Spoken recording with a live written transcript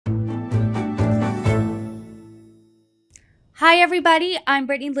Hi, everybody. I'm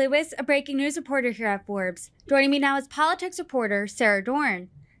Brittany Lewis, a breaking news reporter here at Forbes. Joining me now is politics reporter Sara Dorn.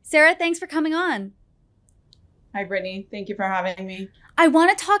 Sara, thanks for coming on. Hi, Brittany. Thank you for having me. I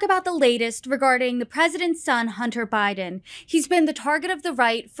want to talk about the latest regarding the president's son, Hunter Biden. He's been the target of the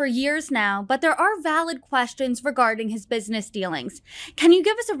right for years now, but there are valid questions regarding his business dealings. Can you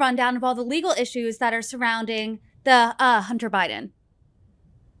give us a rundown of all the legal issues that are surrounding the Hunter Biden?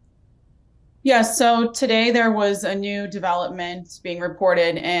 Yes, so today there was a new development being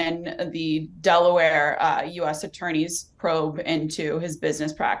reported in the Delaware U.S. Attorney's probe into his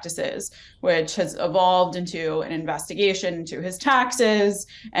business practices, which has evolved into an investigation into his taxes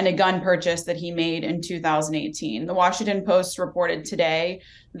and a gun purchase that he made in 2018. The Washington Post reported today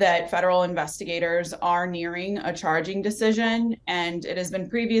that federal investigators are nearing a charging decision, and it has been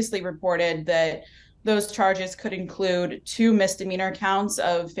previously reported that those charges could include 2 misdemeanor counts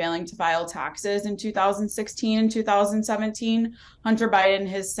of failing to file taxes in 2016 and 2017. Hunter Biden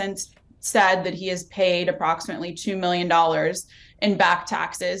has since said that he has paid approximately $2 million in back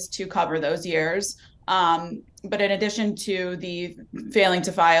taxes to cover those years. But in addition to the failing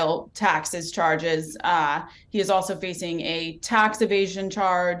to file taxes charges, he is also facing a tax evasion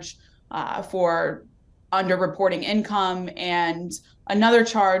charge for underreporting income and another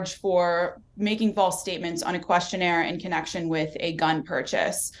charge for making false statements on a questionnaire in connection with a gun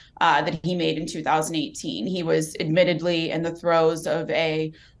purchase that he made in 2018. He was admittedly in the throes of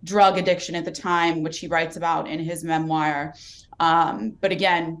a drug addiction at the time, which he writes about in his memoir. But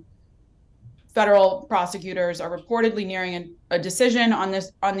again, federal prosecutors are reportedly nearing a decision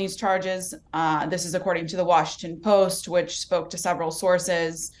on these charges. This is according to the Washington Post, which spoke to several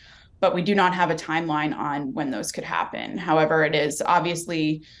sources, but we do not have a timeline on when those could happen. However, it is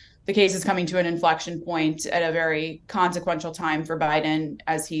obviously the case is coming to an inflection point at a very consequential time for Biden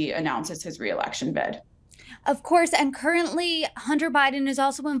as he announces his reelection bid. Of course, and currently Hunter Biden is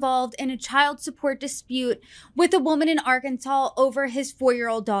also involved in a child support dispute with a woman in Arkansas over his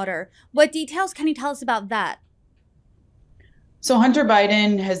 4-year-old daughter. What details can you tell us about that? So Hunter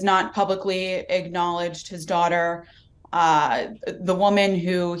Biden has not publicly acknowledged his daughter. The woman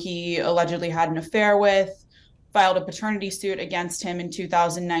who he allegedly had an affair with filed a paternity suit against him in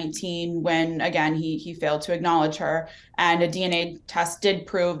 2019 when, again, he failed to acknowledge her. And a DNA test did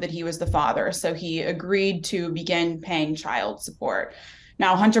prove that he was the father. So he agreed to begin paying child support.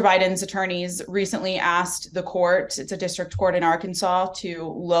 Now, Hunter Biden's attorneys recently asked the court, it's a district court in Arkansas, to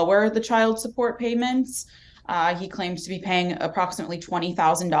lower the child support payments. He claims to be paying approximately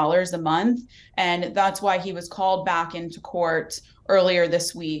 $20,000 a month, and that's why he was called back into court earlier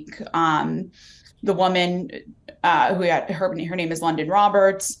this week. The woman who had her name is London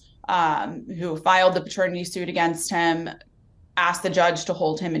Roberts, who filed the paternity suit against him, asked the judge to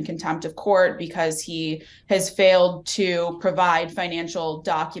hold him in contempt of court because he has failed to provide financial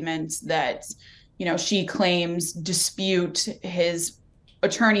documents that, she claims dispute his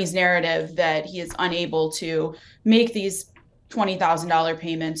attorney's narrative that he is unable to make these $20,000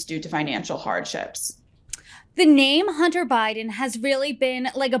 payments due to financial hardships. The name Hunter Biden has really been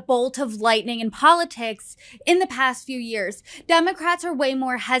like a bolt of lightning in politics in the past few years. Democrats are way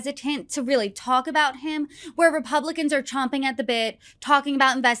more hesitant to really talk about him, where Republicans are chomping at the bit, talking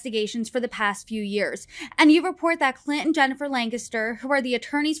about investigations for the past few years. And you report that Clint and Jennifer Lancaster, who are the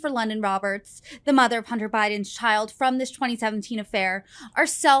attorneys for London Roberts, the mother of Hunter Biden's child from this 2017 affair, are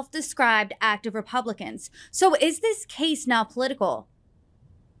self-described active Republicans. So is this case now political?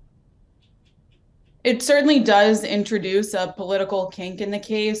 It certainly does introduce a political kink in the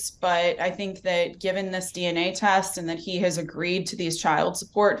case, but I think that given this DNA test and that he has agreed to these child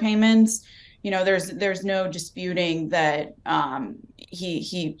support payments, there's no disputing that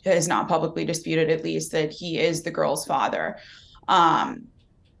he has not publicly disputed, at least, that he is the girl's father. But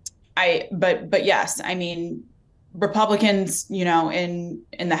yes, I mean, Republicans, in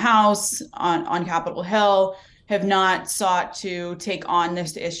the House on Capitol Hill have not sought to take on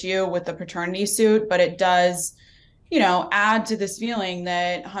this issue with the paternity suit, but it does, add to this feeling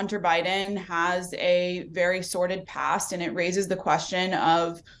that Hunter Biden has a very sordid past, and it raises the question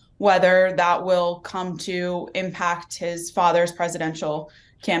of whether that will come to impact his father's presidential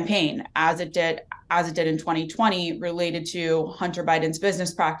campaign, as it did in 2020, related to Hunter Biden's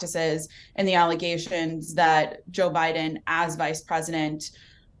business practices and the allegations that Joe Biden, as vice president,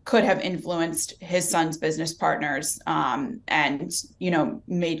 could have influenced his son's business partners and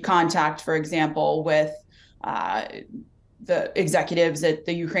made contact, for example, with the executives at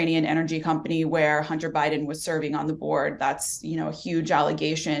the Ukrainian energy company where Hunter Biden was serving on the board. That's, a huge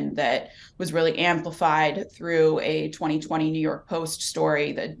allegation that was really amplified through a 2020 New York Post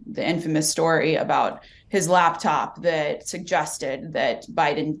story, the infamous story about his laptop that suggested that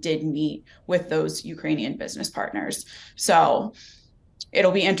Biden did meet with those Ukrainian business partners. So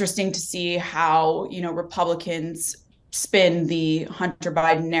it'll be interesting to see how, Republicans spin the Hunter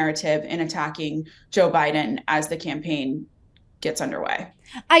Biden narrative in attacking Joe Biden as the campaign gets underway.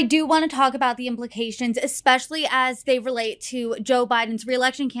 I do want to talk about the implications, especially as they relate to Joe Biden's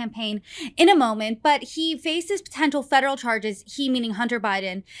reelection campaign in a moment, but he faces potential federal charges, he meaning Hunter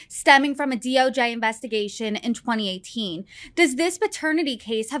Biden, stemming from a DOJ investigation in 2018. Does this paternity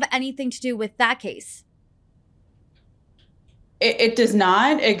case have anything to do with that case? It does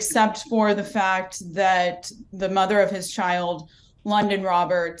not, except for the fact that the mother of his child, London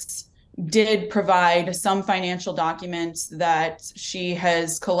Roberts, did provide some financial documents that she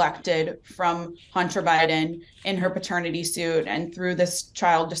has collected from Hunter Biden in her paternity suit and through this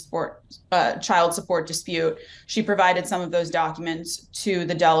child support dispute. She provided some of those documents to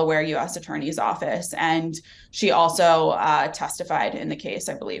the Delaware U.S. Attorney's Office, and she also testified in the case,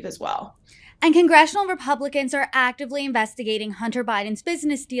 I believe, as well. And congressional Republicans are actively investigating Hunter Biden's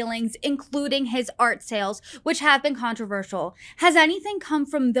business dealings, including his art sales, which have been controversial. Has anything come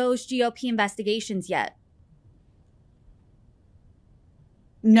from those GOP investigations yet?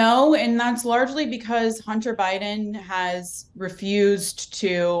 No, and that's largely because Hunter Biden has refused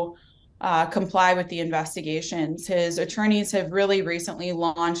to comply with the investigations. His attorneys have really recently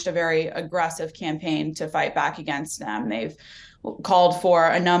launched a very aggressive campaign to fight back against them. They've called for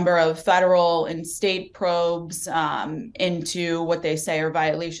a number of federal and state probes into what they say are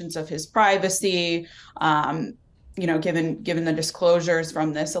violations of his privacy. Given the disclosures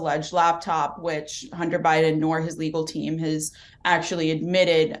from this alleged laptop, which Hunter Biden nor his legal team has actually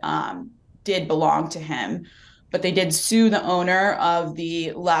admitted did belong to him. But they did sue the owner of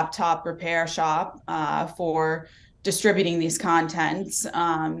the laptop repair shop for distributing these contents.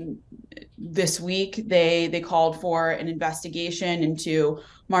 This week, they called for an investigation into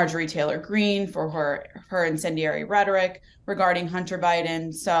Marjorie Taylor Greene for her incendiary rhetoric regarding Hunter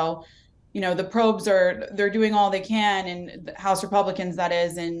Biden. So, the probes they're doing all they can, and House Republicans, that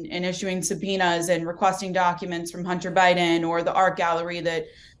is, in issuing subpoenas and requesting documents from Hunter Biden or the art gallery that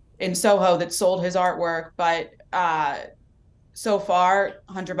in Soho that sold his artwork. But so far,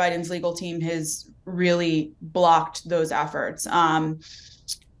 Hunter Biden's legal team has really blocked those efforts.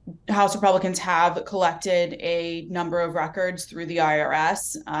 House Republicans have collected a number of records through the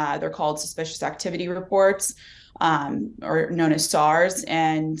IRS. They're called suspicious activity reports, or known as SARs,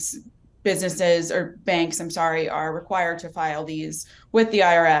 and businesses or banks, are required to file these with the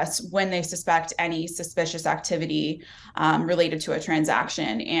IRS when they suspect any suspicious activity related to a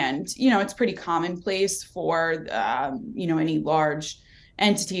transaction. And, it's pretty commonplace for, any large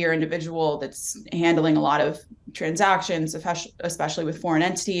entity or individual that's handling a lot of transactions, especially with foreign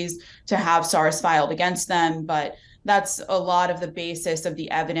entities, to have SARs filed against them. But that's a lot of the basis of the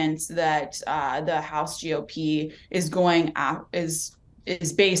evidence that the House GOP is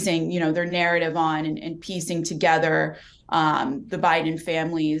basing, their narrative on and piecing together the Biden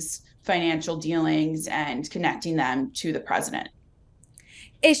family's financial dealings and connecting them to the president.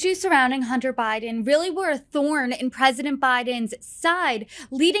 Issues surrounding Hunter Biden really were a thorn in President Biden's side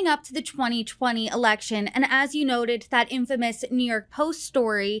leading up to the 2020 election. And as you noted, that infamous New York Post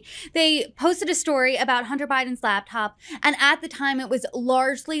story, they posted a story about Hunter Biden's laptop. And at the time, it was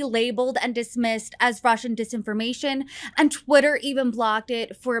largely labeled and dismissed as Russian disinformation. And Twitter even blocked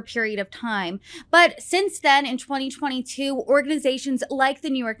it for a period of time. But since then, in 2022, organizations like the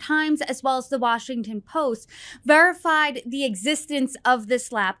New York Times, as well as the Washington Post, verified the existence of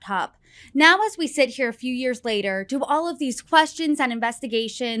this laptop. Now, as we sit here a few years later, do all of these questions and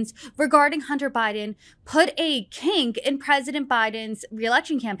investigations regarding Hunter Biden put a kink in President Biden's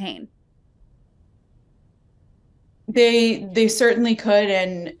reelection campaign? They certainly could,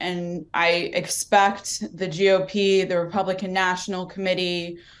 and I expect the GOP, the Republican National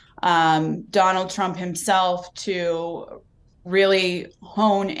Committee, Donald Trump himself to really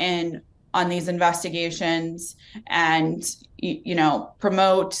hone in on these investigations and,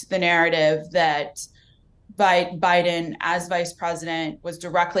 promote the narrative that Biden, as vice president, was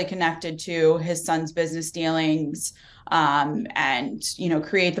directly connected to his son's business dealings, and,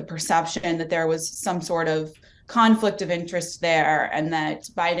 create the perception that there was some sort of conflict of interest there, and that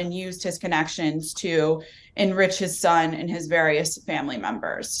Biden used his connections to enrich his son and his various family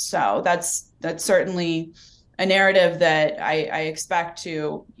members. So that's certainly a narrative that I expect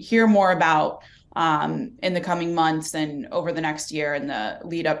to hear more about in the coming months and over the next year in the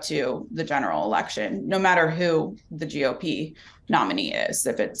lead up to the general election, no matter who the GOP nominee is,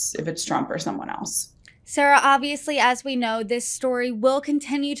 if it's Trump or someone else. Sara, obviously, as we know, this story will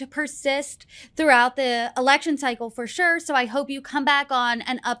continue to persist throughout the election cycle for sure. So I hope you come back on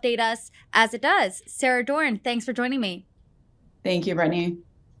and update us as it does. Sara Dorn, thanks for joining me. Thank you, Brittany.